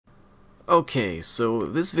Okay, so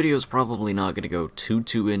this video is probably not going to go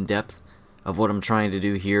too in-depth of what I'm trying to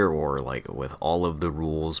do here, or like with all of the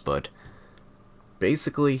rules, but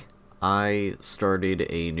basically, I started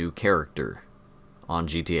a new character on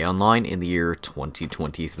GTA Online in the year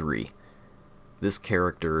 2023. This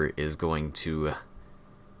character is going to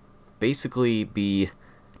basically be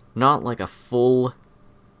not like a full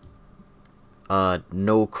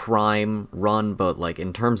no crime run, but like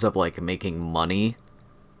in terms of like making money,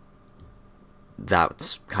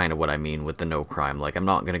 that's kind of what I mean with the no crime. Like, I'm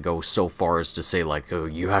not going to go so far as to say, like, oh,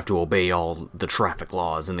 you have to obey all the traffic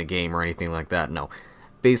laws in the game or anything like that. No.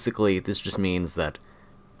 Basically, this just means that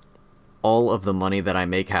all of the money that I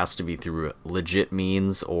make has to be through legit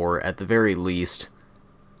means, or at the very least,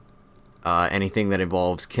 anything that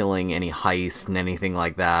involves killing, any heists, and anything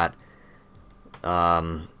like that,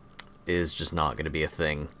 is just not going to be a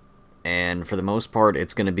thing. And for the most part,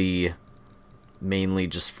 it's going to be mainly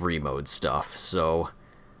just free mode stuff, so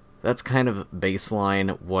that's kind of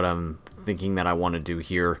baseline what I'm thinking that I want to do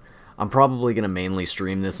here. I'm probably going to mainly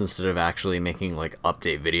stream this instead of actually making like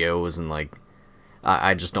update videos, and like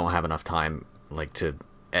I just don't have enough time like to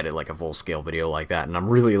edit like a full-scale video like that, and I'm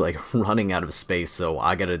really like running out of space, so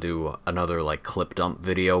I gotta do another like clip dump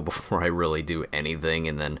video before I really do anything.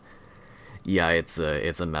 And then yeah, it's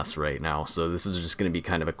a mess right now, so this is just going to be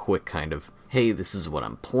kind of a quick kind of, hey, this is what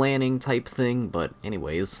I'm planning type thing. But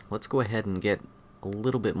anyways, let's go ahead and get a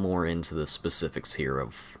little bit more into the specifics here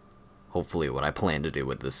of hopefully what I plan to do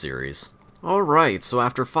with this series. Alright, so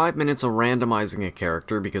after 5 minutes of randomizing a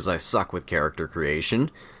character, because I suck with character creation,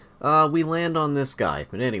 we land on this guy.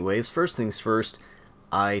 But anyways, first things first,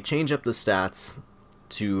 I change up the stats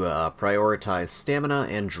to prioritize stamina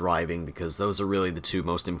and driving, because those are really the two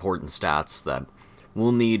most important stats that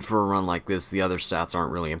we'll need for a run like this. The other stats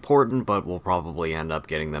aren't really important, but we'll probably end up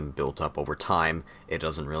getting them built up over time. It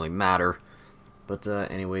doesn't really matter. But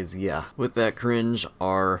anyways, yeah. With that cringe,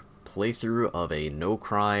 our playthrough of a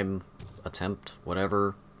no-crime attempt,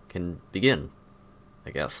 whatever, can begin,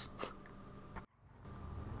 I guess.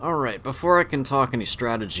 Alright, before I can talk any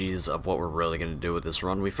strategies of what we're really going to do with this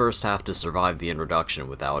run, we first have to survive the introduction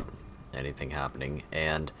without anything happening.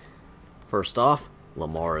 And first off,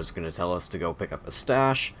 Lamar is going to tell us to go pick up a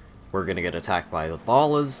stash, we're going to get attacked by the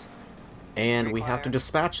ballas, and we have to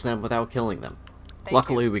dispatch them without killing them.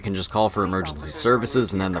 Luckily, we can just call for emergency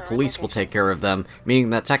services, and then the police will take care of them, meaning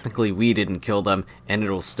that technically we didn't kill them, and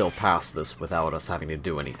it'll still pass this without us having to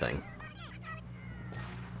do anything.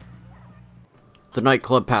 The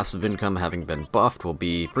nightclub passive income having been buffed will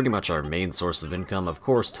be pretty much our main source of income. Of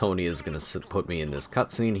course, Tony is going to put me in this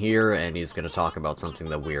cutscene here, and he's going to talk about something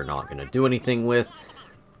that we are not going to do anything with.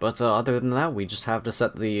 But other than that, we just have to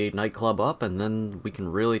set the nightclub up, and then we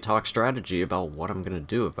can really talk strategy about what I'm going to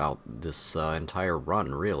do about this entire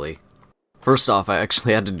run, really. First off, I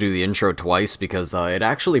actually had to do the intro twice, because it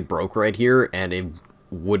actually broke right here, and it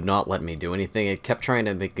would not let me do anything. It kept trying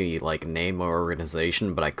to make me, like, name my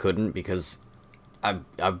organization, but I couldn't, because I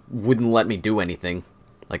wouldn't let me do anything.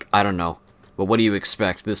 Like, I don't know. But what do you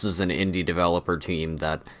expect? This is an indie developer team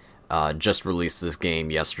that just released this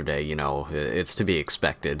game yesterday, you know. It's to be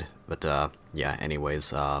expected. But, yeah,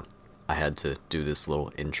 anyways, I had to do this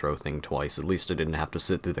little intro thing twice. At least I didn't have to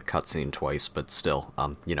sit through the cutscene twice, but still,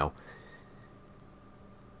 you know.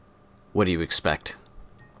 What do you expect?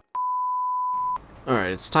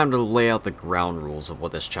 Alright, it's time to lay out the ground rules of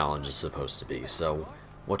what this challenge is supposed to be. So,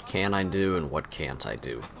 what can I do and what can't I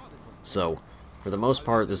do? So, for the most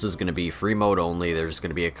part, this is going to be free mode only. There's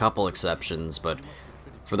going to be a couple exceptions, but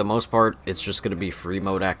for the most part, it's just going to be free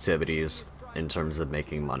mode activities in terms of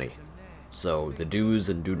making money. So, the do's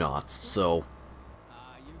and do nots. So,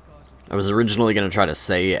 I was originally going to try to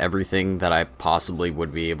say everything that I possibly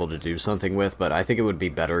would be able to do something with, but I think it would be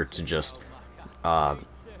better to just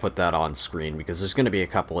put that on screen, because there's going to be a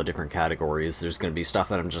couple of different categories. There's going to be stuff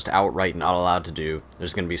that I'm just outright not allowed to do.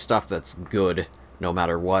 There's going to be stuff that's good no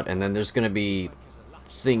matter what, and then there's going to be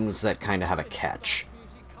things that kind of have a catch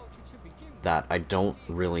that I don't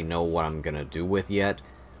really know what I'm going to do with yet,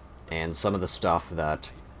 and some of the stuff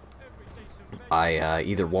that I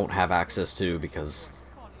either won't have access to because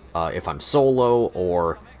if I'm solo,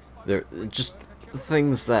 or they're just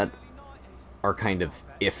things that are kind of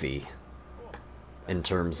iffy in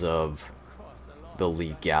terms of the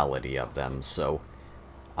legality of them. So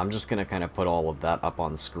I'm just gonna kind of put all of that up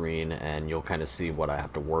on screen, and you'll kind of see what I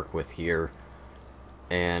have to work with here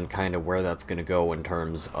and kind of where that's gonna go in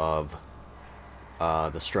terms of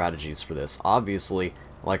the strategies for this. Obviously,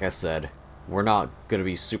 like I said, we're not gonna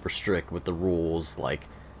be super strict with the rules. Like,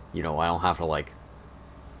 you know, I don't have to like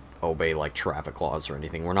obey, like, traffic laws or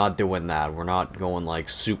anything. We're not doing that. We're not going, like,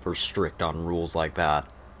 super strict on rules like that.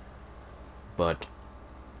 But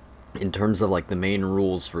in terms of, like, the main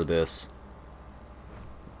rules for this,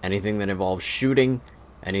 anything that involves shooting,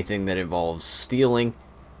 anything that involves stealing,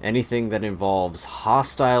 anything that involves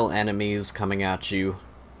hostile enemies coming at you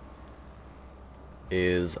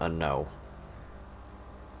is a no.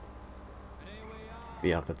 But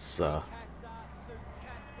yeah, that's, and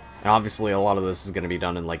obviously a lot of this is going to be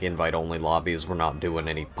done in, like, invite-only lobbies. We're not doing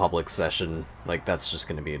any public session. Like, that's just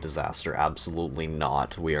going to be a disaster. Absolutely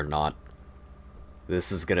not. We are not.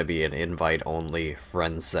 This is going to be an invite-only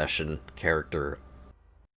friend session, character